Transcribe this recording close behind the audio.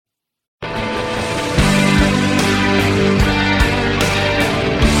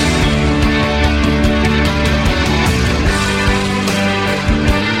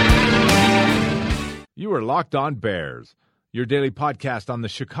Locked On Bears, your daily podcast on the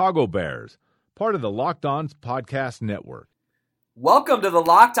Chicago Bears, part of the Locked On Podcast Network. Welcome to the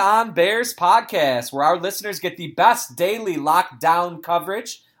Locked On Bears podcast, where our listeners get the best daily lockdown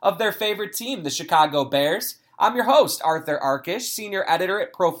coverage of their favorite team, the Chicago Bears. I'm your host, Arthur Arkish, senior editor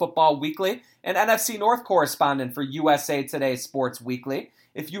at Pro Football Weekly and NFC North correspondent for USA Today Sports Weekly.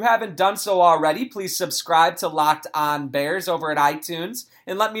 If you haven't done so already, please subscribe to Locked On Bears over at iTunes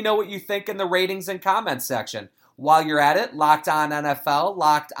and let me know what you think in the ratings and comments section. While you're at it, Locked On NFL,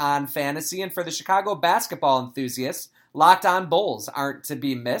 Locked On Fantasy, and for the Chicago basketball enthusiasts, Locked On Bulls aren't to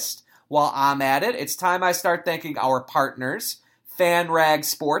be missed. While I'm at it, it's time I start thanking our partners,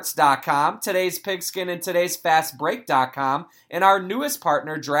 FanRagSports.com, Today's Pigskin and Today's FastBreak.com, and our newest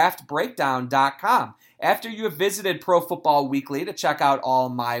partner, DraftBreakdown.com. After you have visited Pro Football Weekly to check out all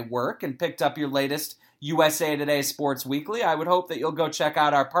my work and picked up your latest USA Today Sports Weekly, I would hope that you'll go check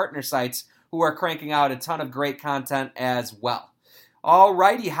out our partner sites who are cranking out a ton of great content as well.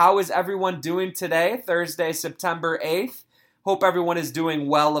 Alrighty, how is everyone doing today, Thursday, September 8th? Hope everyone is doing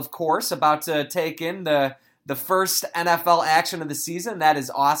well, of course. About to take in the first NFL action of the season. That is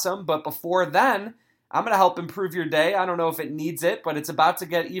awesome. But before then, I'm going to help improve your day. I don't know if it needs it, but it's about to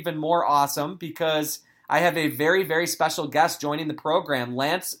get even more awesome because I have a very, very special guest joining the program,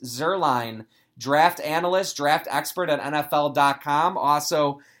 Lance Zierlein, draft analyst, draft expert at NFL.com,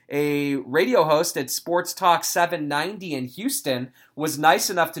 also a radio host at Sports Talk 790 in Houston, was nice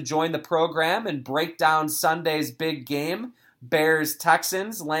enough to join the program and break down Sunday's big game,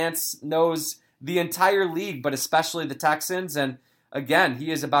 Bears-Texans. Lance knows the entire league, but especially the Texans, and again,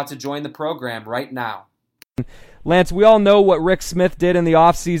 he is about to join the program right now. Lance, we all know what Rick Smith did in the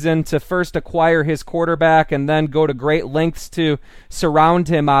offseason to first acquire his quarterback and then go to great lengths to surround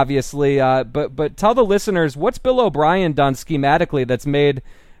him, obviously. But tell the listeners, what's Bill O'Brien done schematically that's made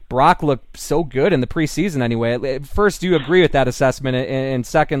Brock look so good in the preseason anyway? First, do you agree with that assessment? And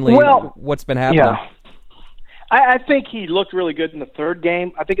secondly, what's been happening? Yeah. I think he looked really good in the third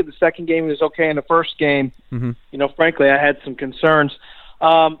game. I think in the second game he was okay. In the first game, frankly, I had some concerns.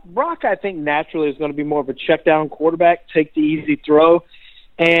 Brock, I think, naturally is going to be more of a check-down quarterback, take the easy throw.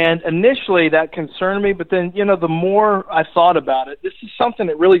 And initially that concerned me, but then, the more I thought about it, this is something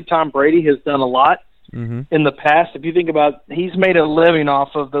that really Tom Brady has done a lot in the past. If you think about he's made a living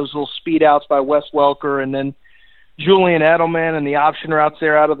off of those little speed outs by Wes Welker and then Julian Edelman and the option routes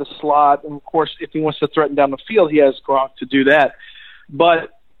there out of the slot. And, of course, if he wants to threaten down the field, he has Gronk to do that.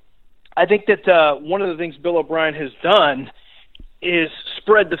 But I think that one of the things Bill O'Brien has done is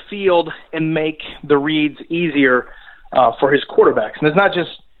spread the field and make the reads easier for his quarterbacks. And it's not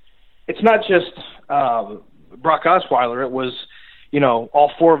just Brock Osweiler. It was,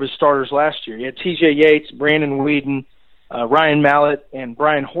 all four of his starters last year. You had T.J. Yates, Brandon Weeden, Ryan Mallett, and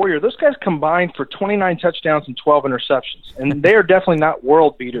Brian Hoyer. Those guys combined for 29 touchdowns and 12 interceptions. And they are definitely not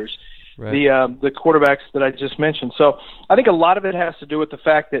world beaters, right, the quarterbacks that I just mentioned. So I think a lot of it has to do with the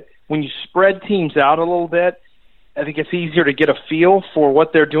fact that when you spread teams out a little bit, I think it's easier to get a feel for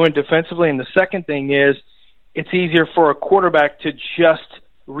what they're doing defensively. And the second thing is it's easier for a quarterback to just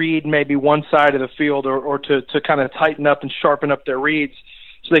read maybe one side of the field or to kind of tighten up and sharpen up their reads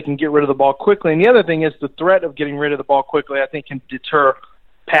so they can get rid of the ball quickly. And the other thing is the threat of getting rid of the ball quickly, I think, can deter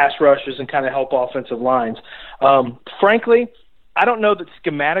pass rushes and kind of help offensive lines. Frankly, I don't know that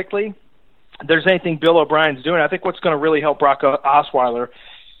schematically there's anything Bill O'Brien's doing. I think what's going to really help Brock Osweiler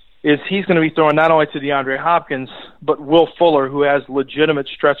is he's going to be throwing not only to DeAndre Hopkins, but Will Fuller, who has legitimate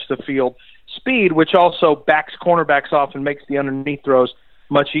stretch-the-field speed, which also backs cornerbacks off and makes the underneath throws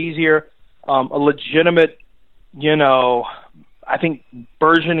much easier. A legitimate, I think,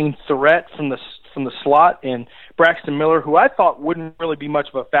 burgeoning threat from the slot, and Braxton Miller, who I thought wouldn't really be much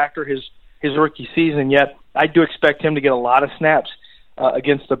of a factor his rookie season, yet I do expect him to get a lot of snaps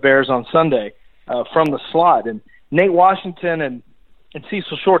against the Bears on Sunday from the slot. And Nate Washington and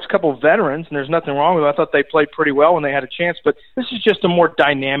Cecil Short's a couple of veterans, and there's nothing wrong with them. I thought they played pretty well when they had a chance, but this is just a more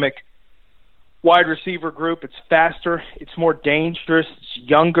dynamic wide receiver group. It's faster, it's more dangerous, it's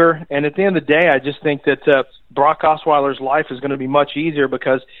younger, and at the end of the day, I just think that Brock Osweiler's life is going to be much easier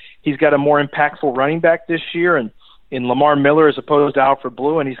because he's got a more impactful running back this year, and in Lamar Miller as opposed to Alfred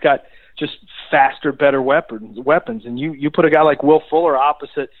Blue, and he's got just faster, better weapons. And you put a guy like Will Fuller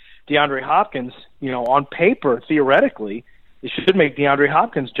opposite DeAndre Hopkins, on paper, theoretically, it should make DeAndre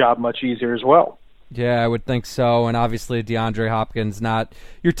Hopkins' job much easier as well. Yeah, I would think so. And obviously DeAndre Hopkins, not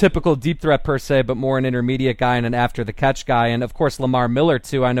your typical deep threat per se, but more an intermediate guy and an after-the-catch guy. And, of course, Lamar Miller,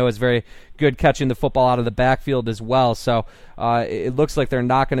 too, I know is very good catching the football out of the backfield as well. So it looks like they're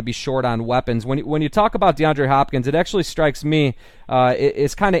not going to be short on weapons. When you talk about DeAndre Hopkins, it actually strikes me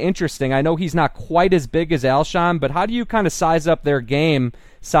it's kind of interesting. I know he's not quite as big as Alshon, but how do you kind of size up their game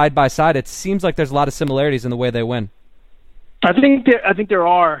side by side? It seems like there's a lot of similarities in the way they win. I think there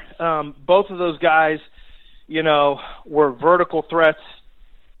are. Both of those guys, were vertical threats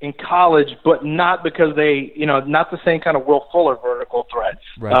in college, but not because they, not the same kind of Will Fuller vertical threat.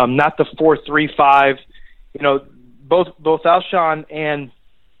 Right. Not the 4-3-5. Both Alshon and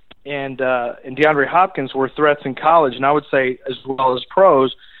DeAndre Hopkins were threats in college, and I would say as well as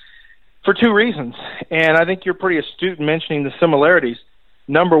pros, for two reasons. And I think you're pretty astute in mentioning the similarities.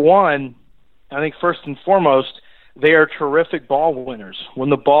 Number one, I think first and foremost, they are terrific ball winners. When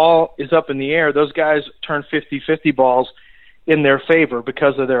the ball is up in the air, those guys turn 50-50 balls in their favor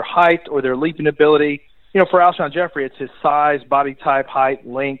because of their height or their leaping ability. For Alshon Jeffrey, it's his size, body type, height,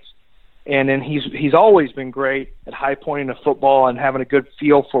 length, and then he's always been great at high pointing the football and having a good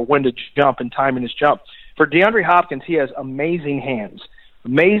feel for when to jump and timing his jump. For DeAndre Hopkins, he has amazing hands,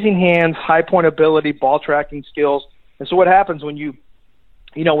 high point ability, ball tracking skills. And so what happens when you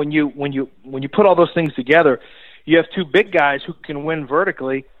put all those things together, you have two big guys who can win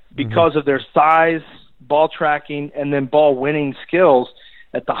vertically because of their size, ball tracking, and then ball winning skills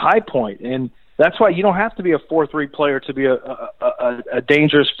at the high point. And that's why you don't have to be a 4-3 player to be a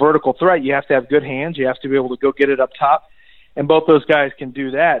dangerous vertical threat. You have to have good hands. You have to be able to go get it up top. And both those guys can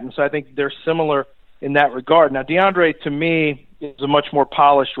do that. And so I think they're similar in that regard. Now, DeAndre, to me, is a much more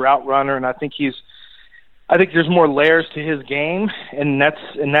polished route runner, and I think there's more layers to his game, and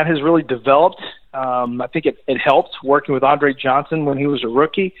that has really developed. I think it helped working with Andre Johnson when he was a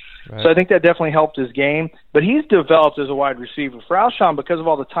rookie. Right. So I think that definitely helped his game. But he's developed as a wide receiver. For Alshon, because of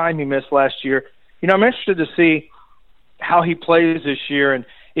all the time he missed last year, I'm interested to see how he plays this year and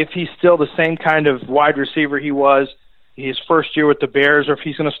if he's still the same kind of wide receiver he was his first year with the Bears, or if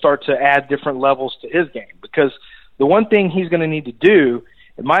he's going to start to add different levels to his game. Because the one thing he's going to need to do,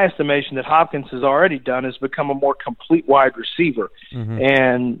 in my estimation, that Hopkins has already done, is become a more complete wide receiver. Mm-hmm.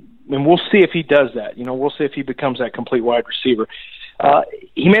 And we'll see if he does that. We'll see if he becomes that complete wide receiver.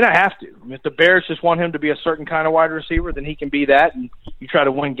 He may not have to. If the Bears just want him to be a certain kind of wide receiver, then he can be that, and you try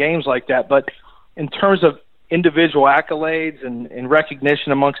to win games like that. But in terms of individual accolades and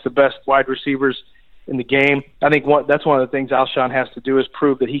recognition amongst the best wide receivers in the game, I think that's one of the things Alshon has to do, is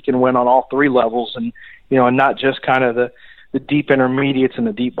prove that he can win on all three levels, and and not just kind of the deep intermediates and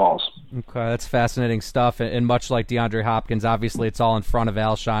the deep balls. Okay, that's fascinating stuff. And much like DeAndre Hopkins, obviously it's all in front of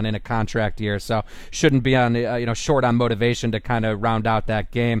Alshon in a contract year, so shouldn't be on short on motivation to kind of round out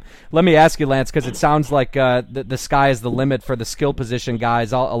that game. Let me ask you, Lance, because it sounds like the sky is the limit for the skill position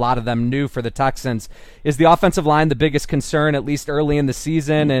guys. A lot of them new for the Texans. Is the offensive line the biggest concern, at least early in the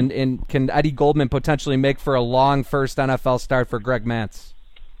season? And can Eddie Goldman potentially make for a long first NFL start for Greg Mance?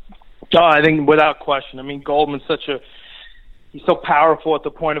 Oh, I think without question. Goldman's he's so powerful at the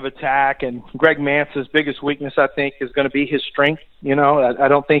point of attack, and Greg Mance's biggest weakness, I think, is going to be his strength. I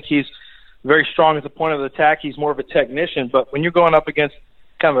don't think he's very strong at the point of attack. He's more of a technician. But when you're going up against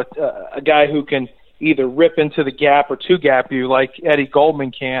kind of a guy who can either rip into the gap or two-gap you like Eddie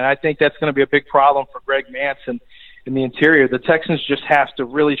Goldman can, I think that's going to be a big problem for Greg Mance in the interior. The Texans just have to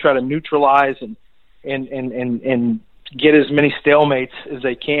really try to neutralize and get as many stalemates as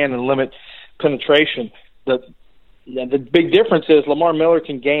they can and limit penetration. The big difference is Lamar Miller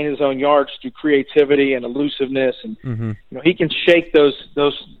can gain his own yards through creativity and elusiveness, and he can shake those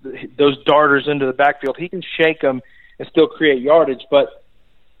darters into the backfield. He can shake them and still create yardage. But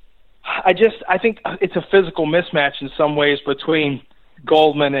I think it's a physical mismatch in some ways between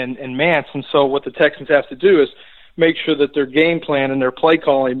Goldman and Mance, and so what the Texans have to do is make sure that their game plan and their play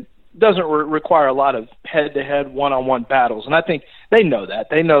calling doesn't require a lot of head-to-head, one-on-one battles. And I think they know that.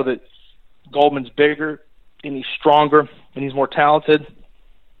 They know that Goldman's bigger, and he's stronger, and he's more talented.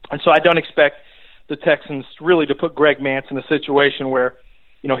 And so I don't expect the Texans really to put Greg Mance in a situation where,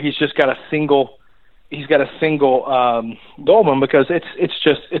 he's got a single Goldman, because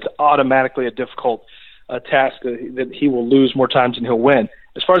it's automatically a difficult task that he will lose more times than he'll win.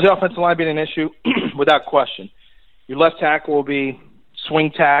 As far as the offensive line being an issue, without question, your left tackle will be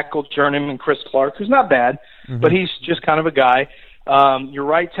swing tackle, journeyman Chris Clark, who's not bad, but he's just kind of a guy. Your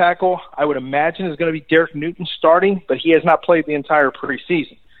right tackle, I would imagine, is going to be Derek Newton starting, but he has not played the entire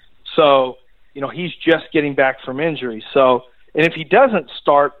preseason. So, he's just getting back from injury. So, and if he doesn't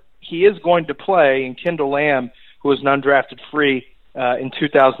start, he is going to play, and Kendall Lamb, who is an undrafted free, in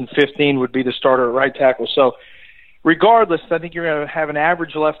 2015 would be the starter at right tackle. So regardless, I think you're going to have an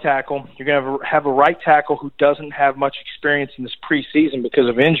average left tackle. You're going to have a right tackle who doesn't have much experience in this preseason because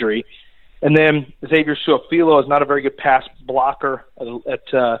of injury. And then Xavier Su'a-Filo is not a very good pass blocker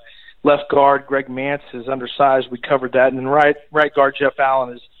at left guard. Greg Mance is undersized. We covered that. And then right guard Jeff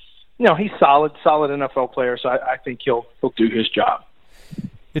Allen is, he's solid NFL player. So I think he'll do his job.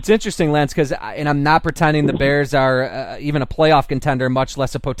 It's interesting, Lance, and I'm not pretending the Bears are even a playoff contender, much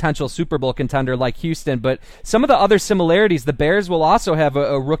less a potential Super Bowl contender like Houston, but some of the other similarities, the Bears will also have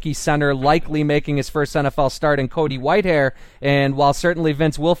a rookie center likely making his first NFL start in Cody Whitehair, and while certainly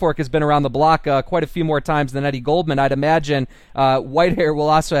Vince Wilfork has been around the block quite a few more times than Eddie Goldman, I'd imagine Whitehair will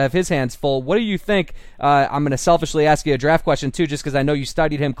also have his hands full. What do you think? I'm going to selfishly ask you a draft question, too, just because I know you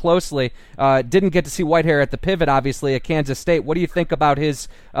studied him closely. Didn't get to see Whitehair at the pivot, obviously, at Kansas State. What do you think about his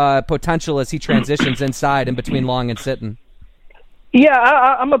potential as he transitions inside in between Long and Sitton? Yeah,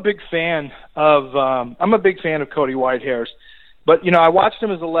 I'm a big fan of Cody Whitehair's, but I watched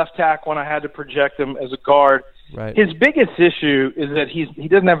him as a left tackle when I had to project him as a guard. Right. His biggest issue is that he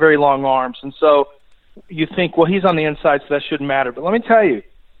doesn't have very long arms, and so you think, well, he's on the inside, so that shouldn't matter. But let me tell you,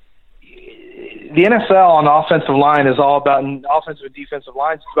 the NFL on offensive line is all about, and offensive and defensive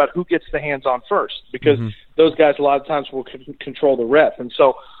lines, it's about who gets the hands on first, because those guys a lot of times will control the rep. And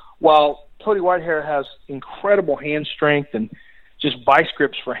so while Cody Whitehair has incredible hand strength and just vice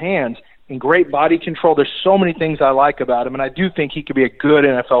grips for hands and great body control, there's so many things I like about him, and I do think he could be a good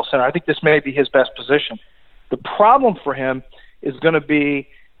NFL center. I think this may be his best position. The problem for him is going to be,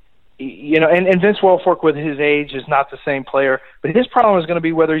 and Vince Wilfork with his age is not the same player, but his problem is going to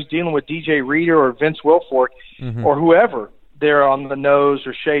be whether he's dealing with DJ Reader or Vince Wilfork or whoever they're on the nose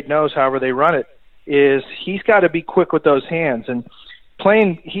or shade nose, however they run it, is he's got to be quick with those hands. And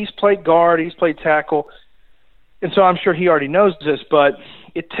he's played guard, he's played tackle, and so I'm sure he already knows this, but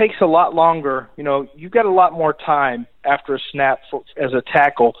it takes a lot longer. You've got a lot more time after a snap as a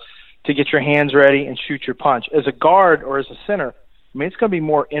tackle to get your hands ready and shoot your punch. As a guard or as a center, it's going to be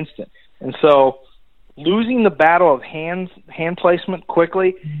more instant. And so losing the battle of hand placement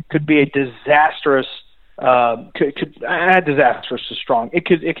quickly could be a disastrous disastrous is strong. It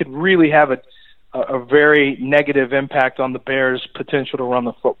could really have a very negative impact on the Bears' potential to run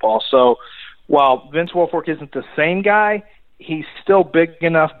the football. So while Vince Wilfork isn't the same guy, he's still big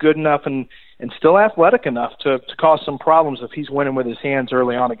enough, good enough, and still athletic enough to cause some problems if he's winning with his hands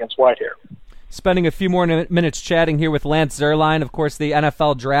early on against Whitehair. Spending a few more minutes chatting here with Lance Zierlein, of course, the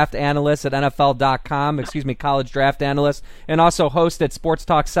NFL draft analyst at NFL.com, college draft analyst, and also host at Sports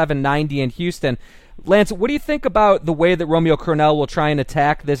Talk 790 in Houston. Lance, what do you think about the way that Romeo Crennel will try and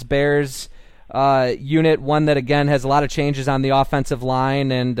attack this Bears unit, one that, again, has a lot of changes on the offensive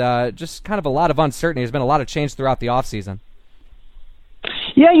line and just kind of a lot of uncertainty? There's been a lot of change throughout the offseason.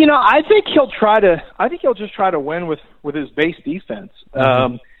 Yeah, I think he'll just try to win with his base defense.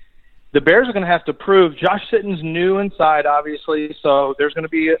 The Bears are going to have to prove. Josh Sitton's new inside, obviously, so there's going to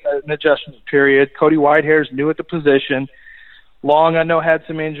be an adjustment period. Cody Whitehair's new at the position. Long, I know, had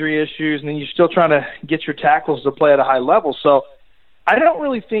some injury issues, and then you're still trying to get your tackles to play at a high level. So I don't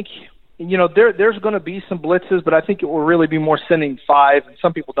really think, there's going to be some blitzes, but I think it will really be more sending five, and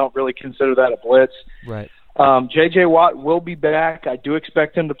some people don't really consider that a blitz. Right. J.J. Watt will be back. I do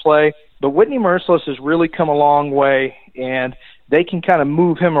expect him to play. But Whitney Mercilus has really come a long way, and they can kind of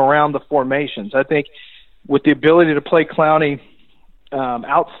move him around the formations. I think with the ability to play Clowney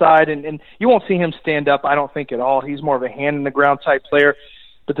outside, and you won't see him stand up, I don't think, at all. He's more of a hand-in-the-ground type player.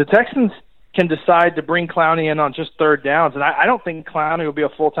 But the Texans can decide to bring Clowney in on just third downs, and I don't think Clowney will be a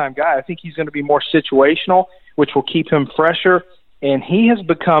full-time guy. I think he's going to be more situational, which will keep him fresher. And he has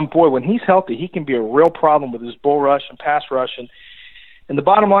become, when he's healthy, he can be a real problem with his bull rush and pass rush. And the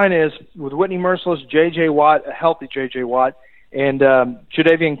bottom line is, with Whitney Mercilus, J.J. Watt, a healthy J.J. Watt, and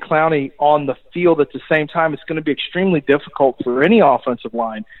Jadeveon Clowney on the field at the same time, it's going to be extremely difficult for any offensive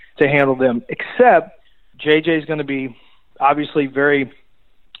line to handle them, except J.J. is going to be obviously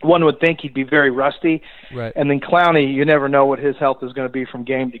one would think he'd be very rusty. Right. And then Clowney, you never know what his health is going to be from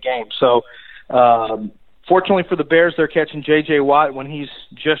game to game. So, fortunately for the Bears, they're catching J.J. Watt when he's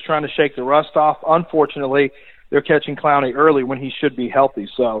just trying to shake the rust off. Unfortunately, they're catching Clowney early when he should be healthy.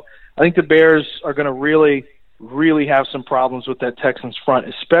 So I think the Bears are going to really, really have some problems with that Texans front,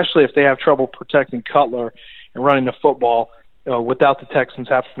 especially if they have trouble protecting Cutler and running the football without the Texans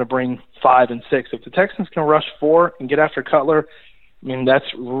having to bring 5 and 6. If the Texans can rush 4 and get after Cutler, I mean, that's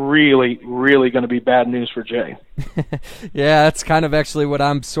really, really going to be bad news for Jay. Yeah, that's kind of actually what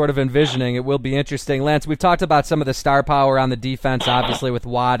I'm sort of envisioning. It will be interesting. Lance, we've talked about some of the star power on the defense, obviously with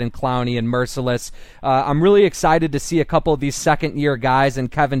Watt and Clowney and Merciless. I'm really excited to see a couple of these second-year guys in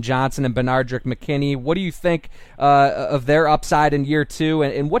Kevin Johnson and Benardrick McKinney. What do you think of their upside in year two?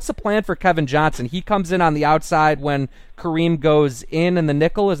 And what's the plan for Kevin Johnson? He comes in on the outside when Kareem goes in the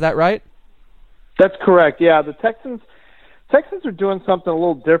nickel, is that right? That's correct, yeah. The Texans are doing something a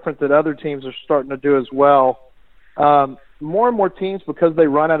little different that other teams are starting to do as well. More and more teams, because they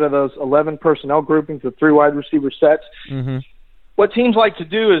run out of those 11 personnel groupings of 3 wide receiver sets, what teams like to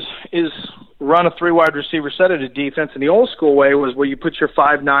do is run a 3 wide receiver set at a defense. And the old school way was where you put your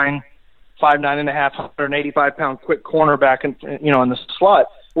 5'9", 5'9.5", 185-pound quick cornerback in the slot.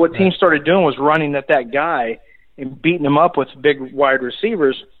 What teams started doing was running at that guy and beating him up with big wide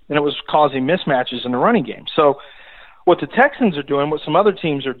receivers, and it was causing mismatches in the running game. So what the Texans are doing, what some other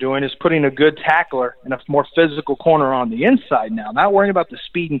teams are doing, is putting a good tackler and a more physical corner on the inside now. Not worrying about the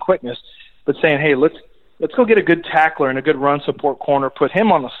speed and quickness, but saying, hey, let's go get a good tackler and a good run support corner, put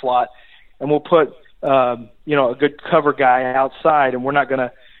him on the slot, and we'll put a good cover guy outside, and we're not going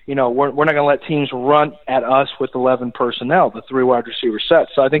to we're not going to let teams run at us with 11 personnel, the 3 wide receiver set.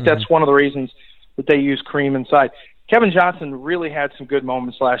 So I think that's one of the reasons that they use Kareem inside. Kevin Johnson really had some good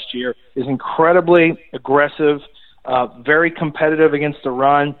moments last year. Is incredibly aggressive. Very competitive against the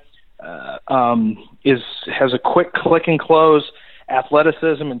run, has a quick click and close,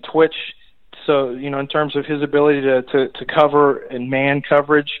 athleticism and twitch. So, in terms of his ability to cover and man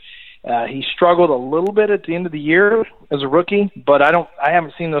coverage, he struggled a little bit at the end of the year as a rookie, but I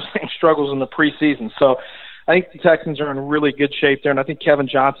haven't seen those same struggles in the preseason. So I think the Texans are in really good shape there, and I think Kevin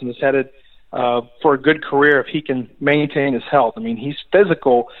Johnson is headed for a good career if he can maintain his health. I mean, he's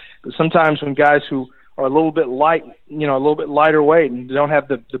physical, but sometimes when guys who are a little bit light, a little bit lighter weight and don't have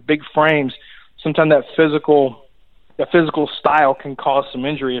the big frames, sometimes that physical style can cause some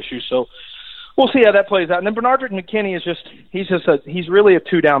injury issues. So we'll see how that plays out. And then Benardrick McKinney he's really a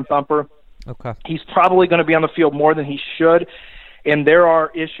 2-down thumper. Okay. He's probably going to be on the field more than he should, and there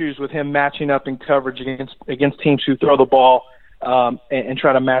are issues with him matching up in coverage against teams who throw the ball and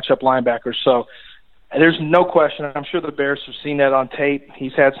try to match up linebackers. So there's no question. I'm sure the Bears have seen that on tape.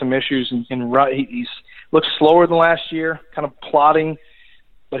 He's had some issues he's looked slower than last year, kind of plodding,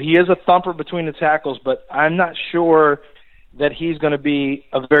 but he is a thumper between the tackles. But I'm not sure that he's going to be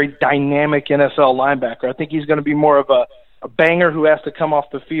a very dynamic NFL linebacker. I think he's going to be more of a banger who has to come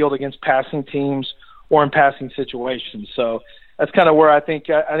off the field against passing teams or in passing situations. So that's kind of where I think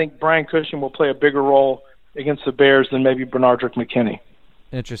Brian Cushing will play a bigger role against the Bears than maybe Benardrick McKinney.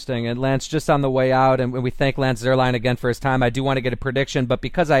 Interesting. And Lance, just on the way out, and we thank Lance Zierlein again for his time, I do want to get a prediction, but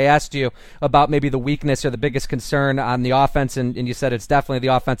because I asked you about maybe the weakness or the biggest concern on the offense, and you said it's definitely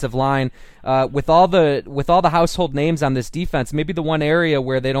the offensive line, with all the household names on this defense, maybe the one area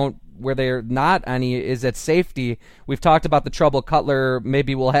where they're not any is at safety. We've talked about the trouble Cutler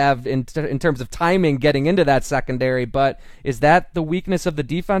maybe will have in terms of timing getting into that secondary, but is that the weakness of the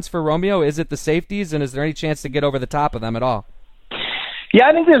defense for Romeo? Is it the safeties, and is there any chance to get over the top of them at all? Yeah,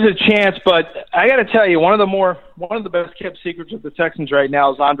 I think there's a chance, but I got to tell you, one of the best kept secrets of the Texans right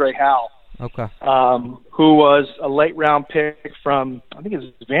now is Andre Howell. Okay. Who was a late round pick from, I think it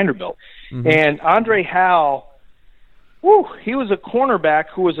was Vanderbilt. And Andre Howell, he was a cornerback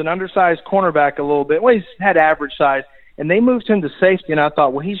who was an undersized cornerback a little bit. Well, he's had average size, and they moved him to safety, and I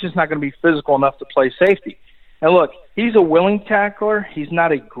thought, well, he's just not going to be physical enough to play safety. And look, he's a willing tackler. He's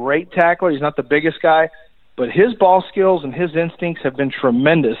not a great tackler. He's not the biggest guy. But his ball skills and his instincts have been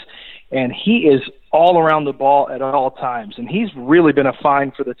tremendous, and he is all around the ball at all times. And he's really been a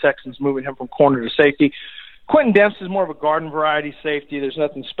find for the Texans, moving him from corner to safety. Quentin Dempsey is more of a garden variety safety. There's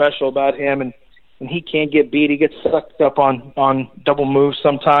nothing special about him, and he can't get beat. He gets sucked up on double moves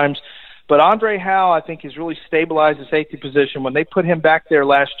sometimes. But Andre Howell, I think, has really stabilized the safety position. When they put him back there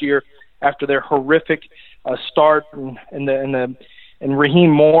last year after their horrific start and Raheem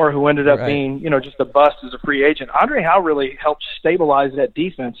Moore, who ended up being, just a bust as a free agent. Andre Howell really helped stabilize that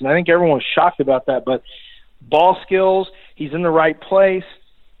defense, and I think everyone was shocked about that. But ball skills, he's in the right place.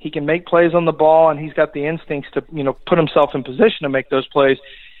 He can make plays on the ball, and he's got the instincts to, put himself in position to make those plays.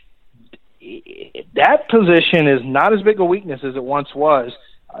 That position is not as big a weakness as it once was.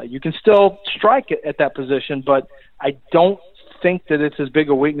 You can still strike it at that position, but I don't think that it's as big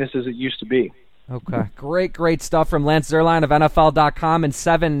a weakness as it used to be. Okay. Great stuff from Lance Zierlein of NFL.com and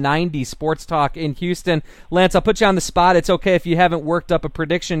 790 Sports Talk in Houston. Lance, I'll put you on the spot. It's okay if you haven't worked up a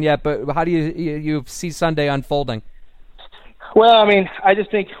prediction yet, but how do you see Sunday unfolding? Well, I mean, I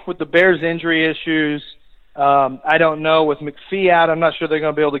just think with the Bears' injury issues, I don't know with McPhee out. I'm not sure they're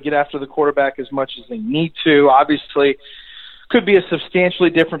going to be able to get after the quarterback as much as they need to. Obviously, could be a substantially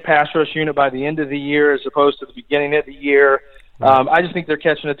different pass rush unit by the end of the year as opposed to the beginning of the year. I just think they're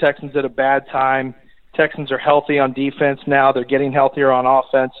catching the Texans at a bad time. Texans are healthy on defense now. They're getting healthier on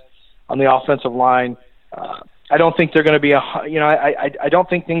offense, on the offensive line. I don't think they're going to be I don't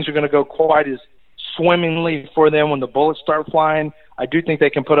think things are going to go quite as swimmingly for them when the bullets start flying. I do think they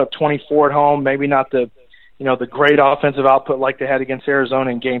can put up 24 at home, maybe not the great offensive output like they had against Arizona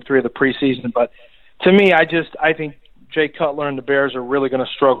in Game 3 of the preseason. But to me, I think Jay Cutler and the Bears are really going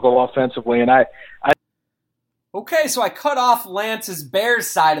to struggle offensively. And Okay, so I cut off Lance's Bears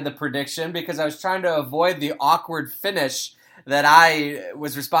side of the prediction because I was trying to avoid the awkward finish that I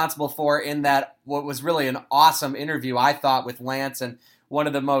was responsible for in that what was really an awesome interview, I thought, with Lance, and one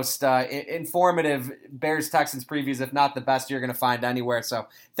of the most informative Bears-Texans previews, if not the best you're going to find anywhere. So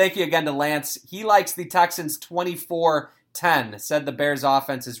thank you again to Lance. He likes the Texans 24-10, said the Bears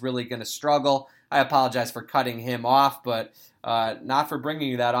offense is really going to struggle. I apologize for cutting him off, but not for bringing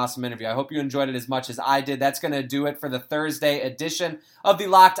you that awesome interview. I hope you enjoyed it as much as I did. That's going to do it for the Thursday edition of the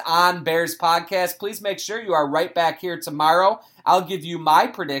Locked On Bears podcast. Please make sure you are right back here tomorrow. I'll give you my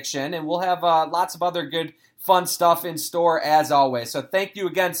prediction, and we'll have lots of other good, fun stuff in store as always. So thank you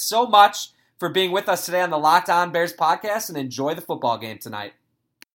again so much for being with us today on the Locked On Bears podcast, and enjoy the football game tonight.